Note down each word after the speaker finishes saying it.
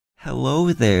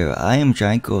Hello there, I am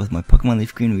GiantGrotle with my Pokemon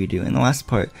LeafGreen redo. In the last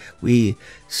part, we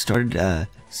started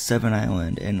Seven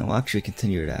Island, and we'll actually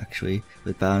continue it actually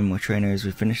with battling more trainers.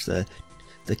 We finished the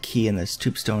key in this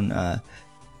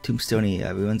tombstony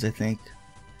ruins, I think.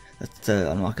 That's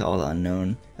to unlock all the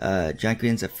unknown.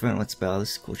 GiantGreen's up front. Let's battle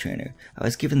this cool trainer. I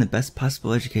was given the best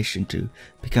possible education to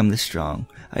become this strong.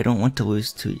 I don't want to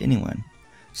lose to anyone.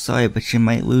 Sorry, but you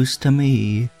might lose to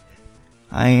me.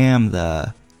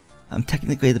 I'm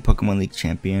technically the Pokemon League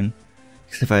champion,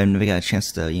 except if I never got a chance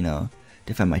to,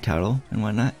 defend my title and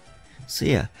whatnot. So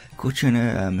yeah, cool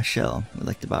trainer Michelle would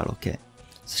like to battle. Okay,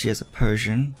 so she has a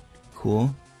Persian.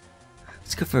 Cool.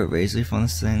 Let's go for a Razor Leaf on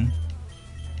this thing.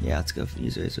 Yeah, let's go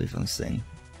use Razor Leaf on this thing.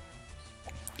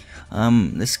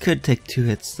 This could take 2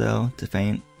 hits though to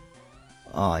faint.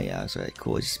 Oh yeah, that's right.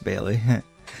 Cool, just barely.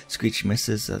 Screech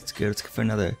misses. That's good. Let's go for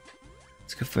another.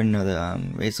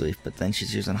 Razor Leaf, but then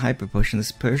she's using Hyper Potion.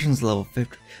 This Persian's level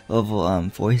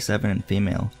 47 and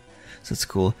female, so it's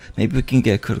cool. Maybe we can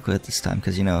get a critical hit this time,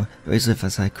 because Razor Leaf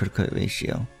has a high critical hit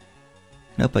ratio.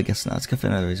 Nope, I guess not. Let's go for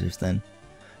another Razor Leaf then.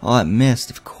 Oh, it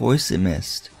missed. Of course it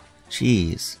missed.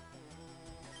 Jeez.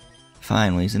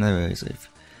 Fine, we'll use another Razor Leaf.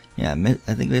 Yeah,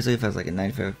 I think Razor Leaf has like a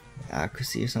 95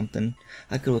 accuracy or something.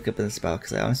 I could look up in this battle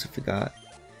because I honestly forgot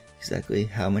exactly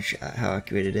how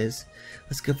accurate it is.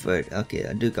 Let's go for it. Okay,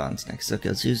 Dewgong's next. Okay,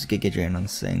 let's use Giga Drain on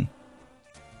this thing.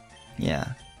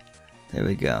 Yeah, there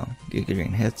we go. Giga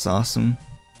Drain hits, awesome.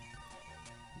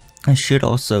 I should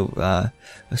also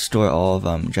restore all of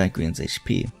GiantGreen's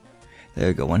HP. There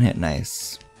we go, 1 hit,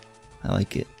 nice. I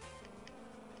like it.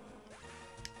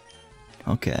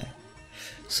 Okay,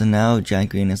 so now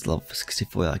GiantGreen is level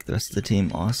 64 like the rest of the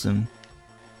team. Awesome.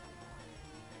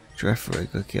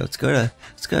 Drefrig. Okay, let's go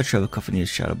to Treble Cuff and use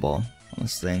Shadow Ball on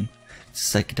this thing. It's a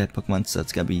Psychic type Pokemon, so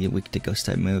it's gotta be weak to Ghost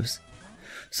type moves.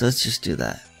 So let's just do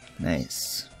that.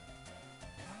 Nice.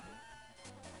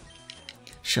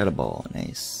 Shadow Ball,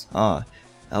 nice. Oh,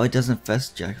 it doesn't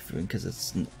fest Jackfruit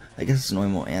because I guess it's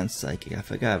normal and Psychic. I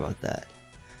forgot about that.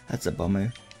 That's a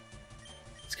bummer.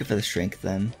 Let's go for the Strength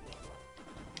then.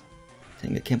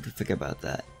 Dang, I can't forget about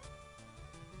that.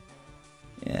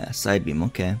 Yeah, Side Beam.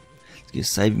 Okay. Let's use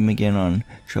Side Beam again on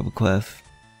Treble Clef.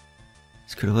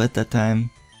 It's critical hit that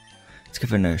time. Let's go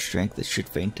for another Strength that should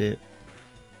faint it.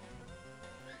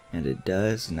 And it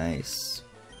does. Nice.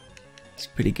 It's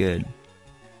pretty good.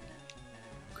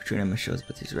 Katrina shows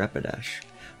but these Rapidash.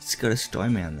 Let's go to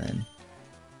Starman then.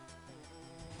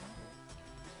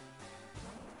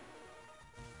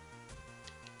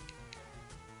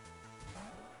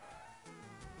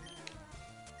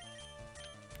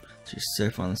 Let's just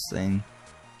surf on this thing.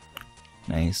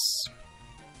 Nice.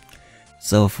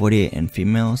 It's level 48 and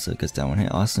female, so it goes down 1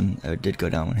 hit. Awesome. It did go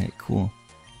down 1 hit. Cool.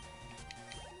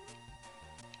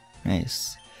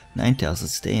 Nice. Ninetales,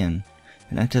 let's stay in.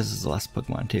 And Ninetales is the last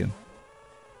Pokemon too.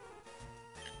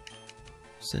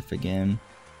 Surf again.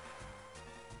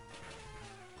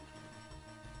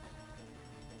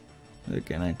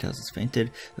 Okay, Ninetales is fainted.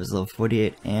 It was level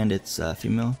 48 and it's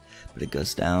female, but it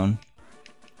goes down.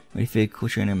 Ready for a cool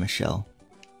trainer, Michelle.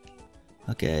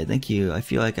 Okay, thank you. I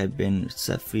feel like I've been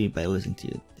set free by losing to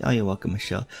you. Oh, you're welcome,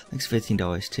 Michelle. Thanks for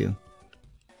 $15 too.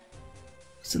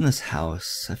 What's in this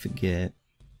house? I forget.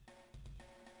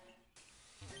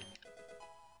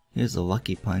 Here's a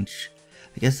Lucky Punch.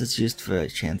 I guess it's used for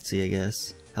Chansey, I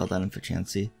guess. Held on for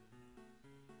Chansey.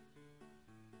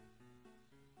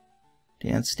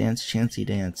 Dance, dance, Chansey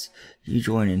dance. You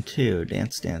join in too.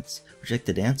 Dance, dance. Would you like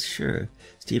to dance? Sure.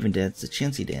 Steven dance the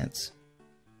Chansey dance.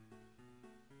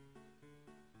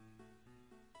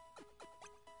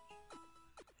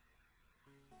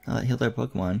 Oh, that healed our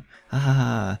Pokemon. Ha ha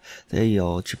ha. There you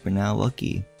all, Chipper now.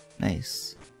 Lucky.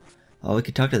 Nice. Oh, we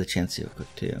could talk to the Chansey real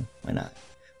quick too. Why not?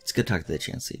 Let's go talk to the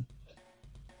Chansey.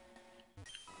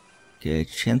 Okay,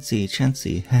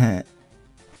 Chansey.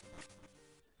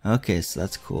 Okay, so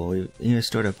that's cool. We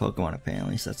restored our Pokemon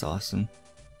apparently, so that's awesome.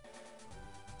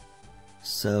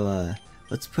 So,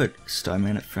 let's put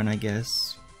Starman up front, I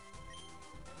guess.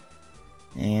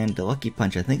 And the Lucky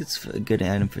Punch, I think it's a good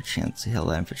item for Chansey.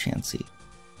 Hell, item for Chansey.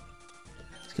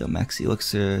 Let's go Max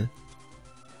Elixir.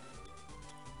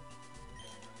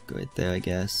 Go right there, I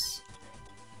guess.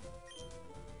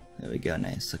 There we go,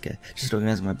 nice. Okay, just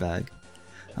organize my bag.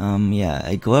 Yeah,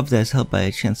 a glove that is held by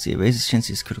a Chansey. It raises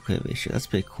Chansey's critical hit ratio. That's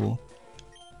pretty cool.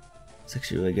 It's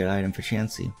actually a really good item for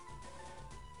Chansey.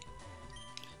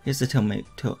 Here's the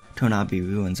Tonabi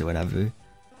Ruins or whatever.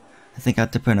 I think I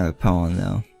have to put another Poem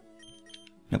though.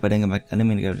 Nope, I didn't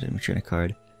mean to go to the Matrina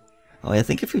card. Oh, I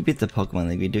think if we beat the Pokemon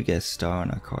League, we do get a star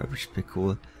on our card, which is pretty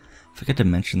cool. I forgot to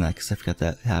mention that because I forgot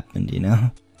that happened,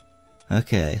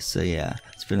 Okay, so yeah,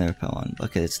 let's put another repel on.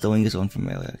 Okay, it's the wingest one from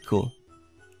earlier. Cool.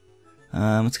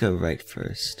 Let's go right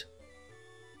first.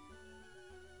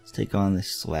 Let's take on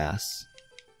this Slass.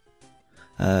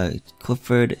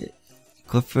 Clifford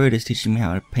is teaching me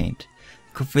how to paint.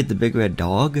 Clifford the big red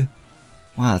dog?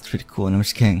 Wow, that's pretty cool. No, I'm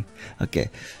just kidding. Okay.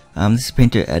 This is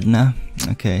painter Edna.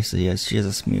 Okay, so yes, she has a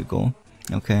Smeagol.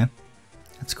 Okay.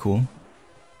 That's cool.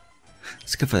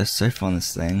 Let's go for a surf on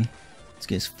this thing. Let's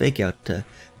get his fake out to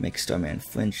make Starman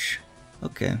flinch.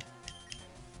 Okay.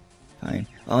 Fine.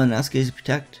 Oh, and let's get his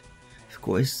protect. Of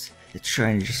course, it's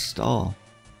trying to just stall.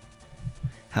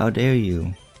 How dare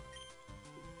you?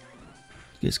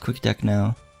 Get his quick attack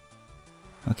now.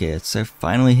 Okay, it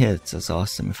finally hits. That's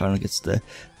awesome. It finally gets to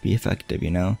be effective,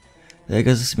 you know? There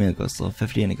goes the Smeagol. It's level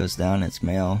 50 and it goes down. It's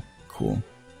male. Cool.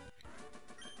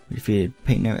 We defeated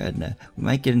Painter Edna. We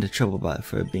might get into trouble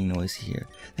for being noisy here.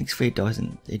 Thanks for $8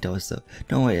 and $8 though.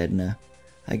 Don't worry, Edna.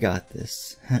 I got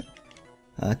this.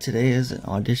 Today is an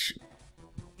audition.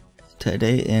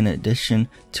 Today, in addition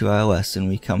to our lesson,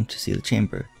 we come to see the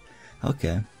chamber.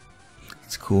 Okay,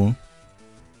 that's cool.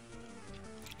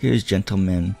 Here's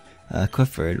Gentleman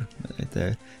Clifford right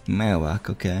there. Marowak,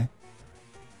 okay.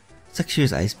 Let's actually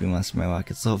use Ice Beam on this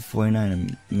Marowak. It's level 49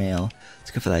 and male.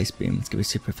 Let's go for the Ice Beam. It's gonna be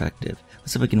super effective.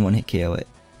 Let's see if we can one-hit KO it.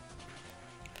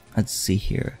 Let's see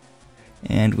here.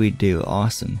 And we do.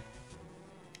 Awesome.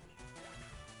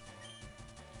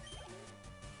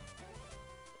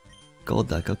 Gold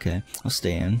Duck, okay. I'll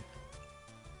stay in.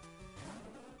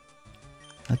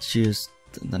 Let's use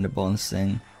Thunderbolt on this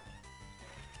thing.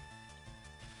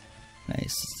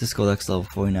 Nice. This Gold Duck's level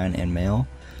 49 and male,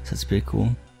 so that's pretty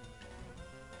cool.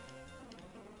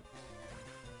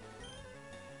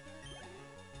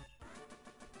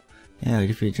 Yeah, we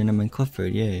defeated Gentleman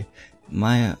Clifford, yay.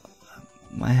 My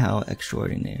how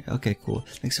extraordinary. Okay, cool.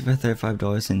 Thanks for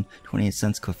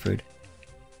 $35.28, Clifford.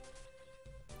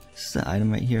 Is this the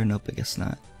item right here? Nope, I guess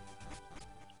not.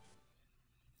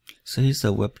 So here's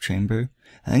the whip chamber.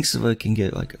 I think this is where we can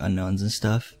get like unknowns and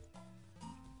stuff.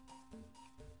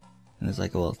 And there's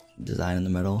like a little design in the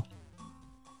middle.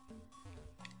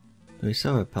 Do we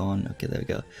still repel on? Okay, there we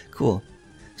go. Cool.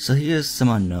 So here's some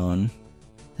unknown.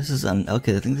 This is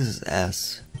okay, I think this is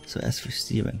S. So S for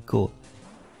Steven. Cool.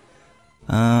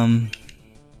 Yeah,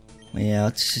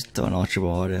 let's just throw an Ultra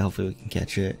Ball at it. Hopefully we can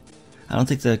catch it. I don't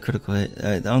think the critical hit,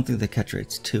 I don't think the catch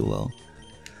rate's too low.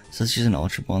 So let's use an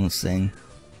Ultra Ball on this thing.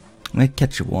 I'm gonna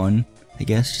catch one, I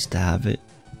guess, just to have it.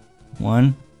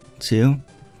 1, 2,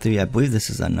 3. I believe this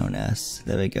is unknown S.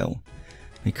 There we go.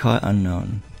 We caught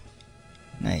unknown.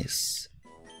 Nice.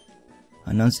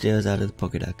 Unknown stares out of the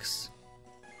Pokédex.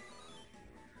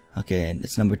 Okay,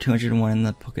 it's number 201 in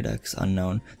the Pokédex.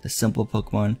 Unknown. The simple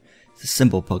Pokemon. The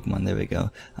simple Pokemon. There we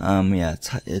go. Yeah,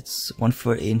 it's 1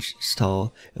 foot 8 inches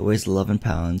tall. It weighs 11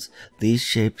 pounds. Their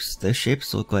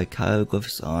shapes look like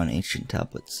hieroglyphs on ancient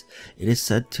tablets. It is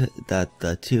said that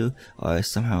the two are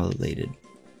somehow related.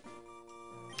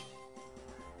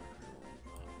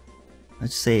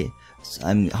 Let's say,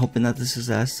 I'm hoping that this is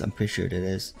S. I'm pretty sure it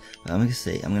is. But I'm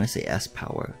gonna say S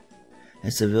Power.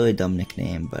 It's a really dumb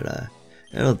nickname, but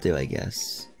it'll do, I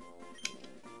guess.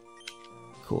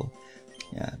 Cool.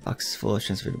 Yeah, box is full.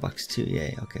 Transfer to box 2.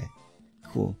 Yay. Okay.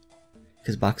 Cool.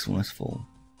 Because box 1 was full.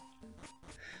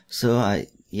 So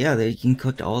yeah, there you can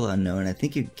collect all the unknown. I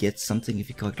think you get something if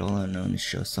you collect all the unknown and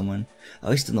show someone. At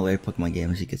least in the later Pokemon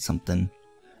games, you get something.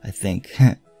 I think.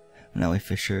 I'm not really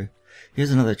for sure.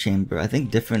 Here's another chamber. I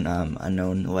think different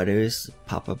unknown letters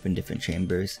pop up in different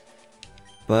chambers.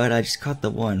 But I just caught the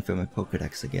one from my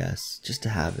Pokédex, I guess, just to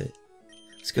have it.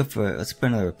 Let's put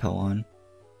another repel on.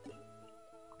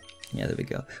 Yeah, there we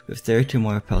go. We have 32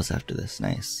 more repels after this.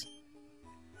 Nice.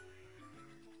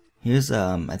 Here's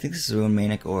I think this is a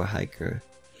Maniac or a Hiker.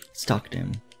 Let's talk to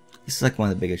him. This is like one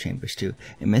of the bigger chambers too.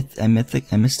 A mystic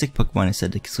Pokemon is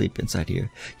said to sleep inside here.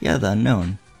 Yeah, the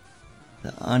unknown.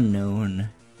 The unknown.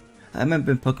 I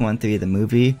remember in Pokemon 3, the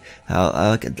movie, how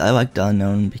I like the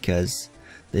unknown because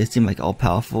they seem like all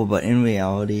powerful, but in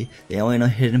reality, they only know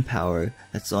hidden power.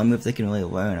 That's the only move they can really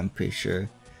learn, I'm pretty sure.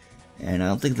 And I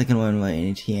don't think they can learn really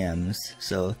any TMs,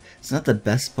 so it's not the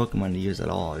best Pokemon to use at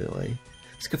all, really.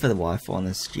 Let's go for the Waterfall on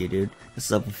this Geodude. This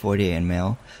is level 48 in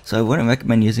male, so I wouldn't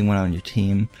recommend using one on your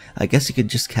team. I guess you could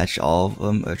just catch all of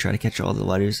them, or try to catch all the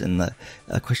letters in the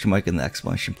question mark and the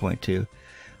exclamation point too.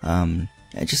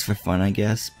 Just for fun, I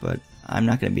guess, but I'm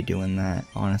not going to be doing that,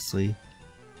 honestly.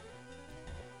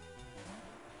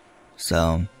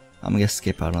 So, I'm going to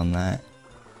skip out on that.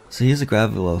 So here's a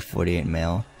Gravelow 48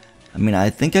 male. I mean, I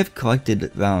think I've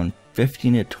collected around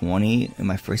 15 to 20 in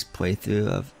my first playthrough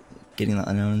of getting the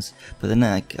unknowns, but then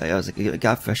I was like, I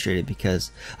got frustrated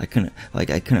because I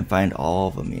couldn't find all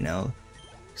of them, you know.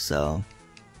 So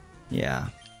yeah.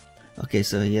 Okay,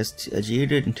 so he has a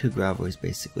Geodude and 2 Gravelers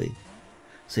basically.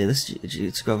 So yeah, this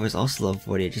Graveler is also level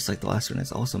 48, just like the last one.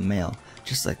 It's also male,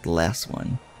 just like the last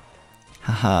one.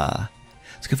 Haha.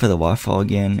 Let's go for the waterfall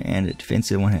again, and it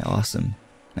fancy one hit. Awesome.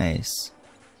 Nice.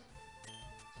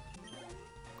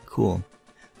 Cool.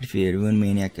 Defeated Ruin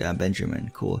Maniac Benjamin.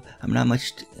 Cool. I'm not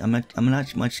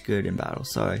much good in battle.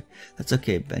 Sorry. That's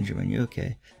okay, Benjamin. You're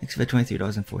okay. Thanks for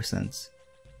 $23.04.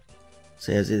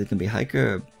 So yeah, it's either gonna be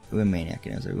Hiker or Ruin Maniac,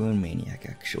 and it was a Ruin Maniac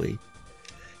actually.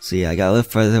 So yeah, I got a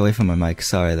little further away from my mic.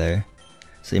 Sorry there.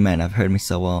 So you might not have heard me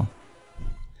so well.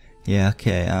 Yeah.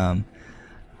 Okay.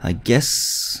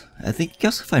 I think you can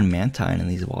also find Mantine in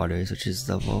these waters, which is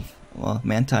the well,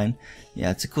 Mantine.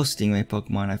 Yeah, it's a cool Stingray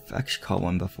Pokemon. I've actually caught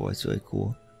one before. It's really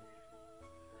cool.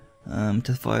 To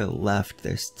the far left,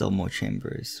 there's still more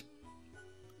chambers,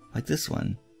 like this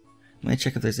one. I'm gonna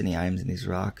check if there's any items in these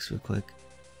rocks real quick.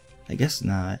 I guess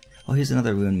not. Oh, here's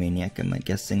another Ruin Maniac. I'm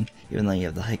guessing, even though you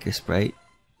have the Hiker Sprite.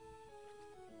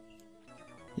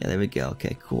 Yeah, there we go.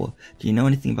 Okay, cool. Do you know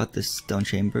anything about this stone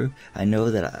chamber? I know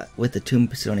that with the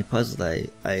Tombstone puzzle that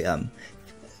I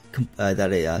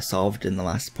solved in the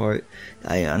last part,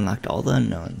 I unlocked all the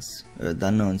unknowns. Or the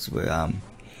unknowns were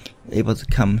able to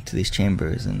come to these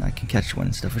chambers, and I can catch one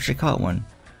and stuff. Which I caught one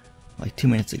like 2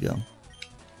 minutes ago.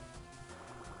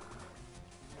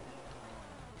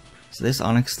 So this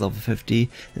Onyx level 50.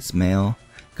 It's male.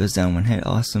 Goes down 1 hit.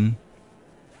 Awesome.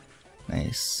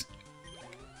 Nice.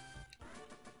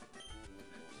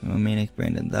 Maniac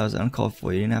Brandon, that was uncalled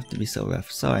for. You didn't have to be so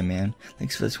rough. Sorry, man.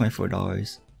 Thanks for the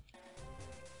 $24.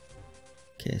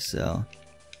 Okay, so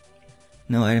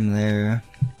no item there.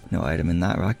 No item in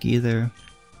that rock either.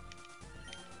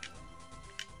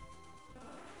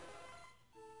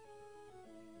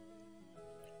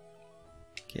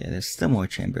 Okay, there's still more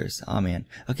chambers. Oh man.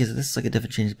 Okay, so this is like a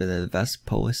different chamber, but the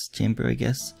Vespolis chamber, I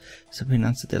guess. So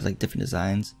pronounce it. There's like different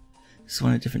designs. This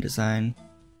one a different design.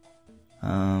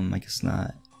 I guess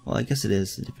not. Well, I guess it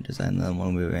is a different design than the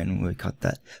one we were in when we caught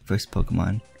that first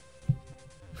Pokemon.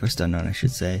 First unknown, I should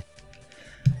say.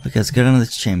 Okay, let's get on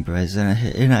this chamber. Is there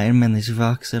an item in these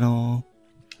rocks at all?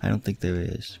 I don't think there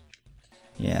is.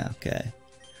 Yeah, okay.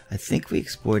 I think we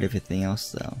explored everything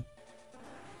else though.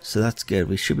 So that's good.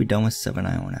 We should be done with 7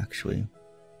 Island actually.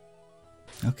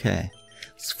 Okay.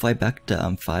 Let's fly back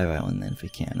to 5 Island then if we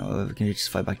can. Or we can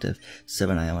just fly back to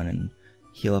 7 Island and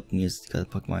heal up and use the other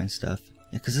Pokemon and stuff.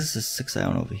 Yeah, because this is 6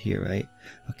 Island over here, right?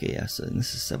 Okay, yeah, so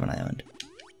this is 7 Island.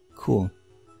 Cool.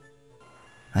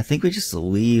 I think we just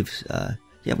leave,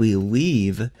 yeah, we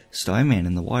leave Starman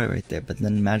in the water right there, but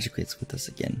then magically it's with us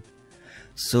again.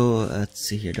 So, let's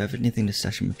see here. Do I have anything to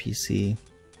stash in my PC?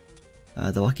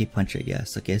 The Lucky Punch, I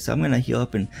guess. Okay, so I'm going to heal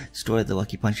up and store the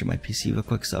Lucky Punch in my PC real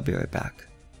quick, so I'll be right back.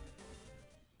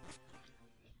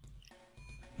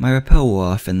 My repel wore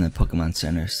off in the Pokemon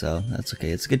Center, so that's okay.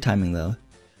 It's good timing though.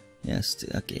 Yes,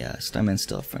 okay, yeah, Starman's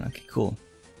still up front. Okay, cool.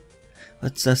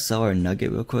 Let's sell our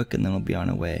nugget real quick and then we'll be on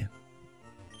our way.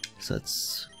 So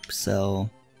let's sell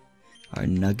our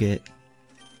nugget.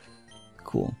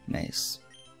 Cool, nice.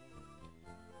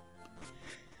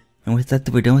 And with that,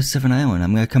 we're done with 7 Island.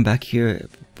 I'm gonna come back here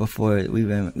before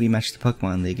we match the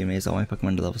Pokemon League and raise all my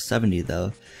Pokemon to level 70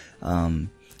 though.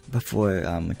 Before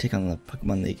we take on the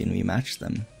Pokemon League and rematch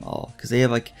them all, because they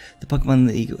have like the Pokemon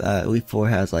League Elite 4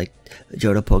 has like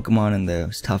Johto Pokemon and they're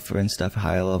tougher and stuff,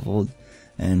 higher leveled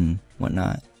and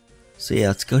whatnot. So yeah,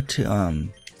 let's go to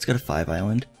 5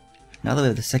 Island. Now that we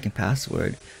have the second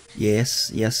password,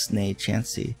 yes, nay,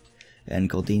 Chansey, and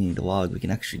Goldini the log, we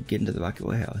can actually get into the Rocket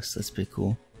Warehouse. That's pretty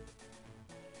cool.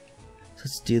 So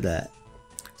let's do that.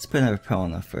 Let's put another repel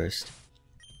on though first.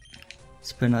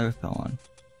 Let's put another repel on.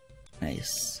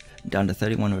 Nice. Down to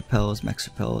 31 repels, max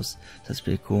repels. So that's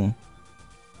pretty cool.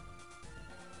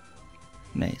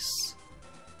 Nice.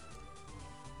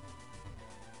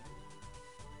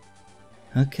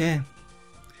 Okay.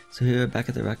 So here we're back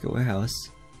at the Rocket Warehouse.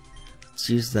 Let's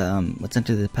use the let's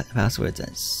enter the passwords.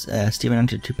 Steven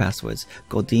entered 2 passwords.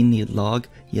 Goldini log,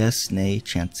 yes, nay,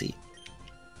 Chansey.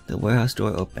 The warehouse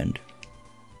door opened.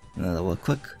 And we'll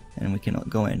click and we can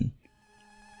go in.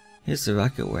 Here's the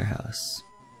Rocket Warehouse.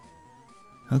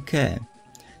 Okay,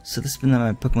 so this has been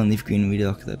my Pokemon LeafGreen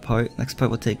video part. Next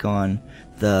part we'll take on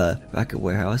the Rocket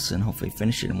Warehouse and hopefully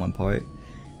finish it in one part.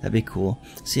 That'd be cool.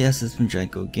 So yes, this has been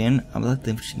GiantGrotle again. I would like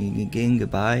to wish you again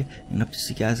goodbye, and hope to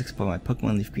see you guys explore my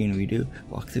Pokemon LeafGreen redo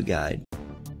walkthrough guide.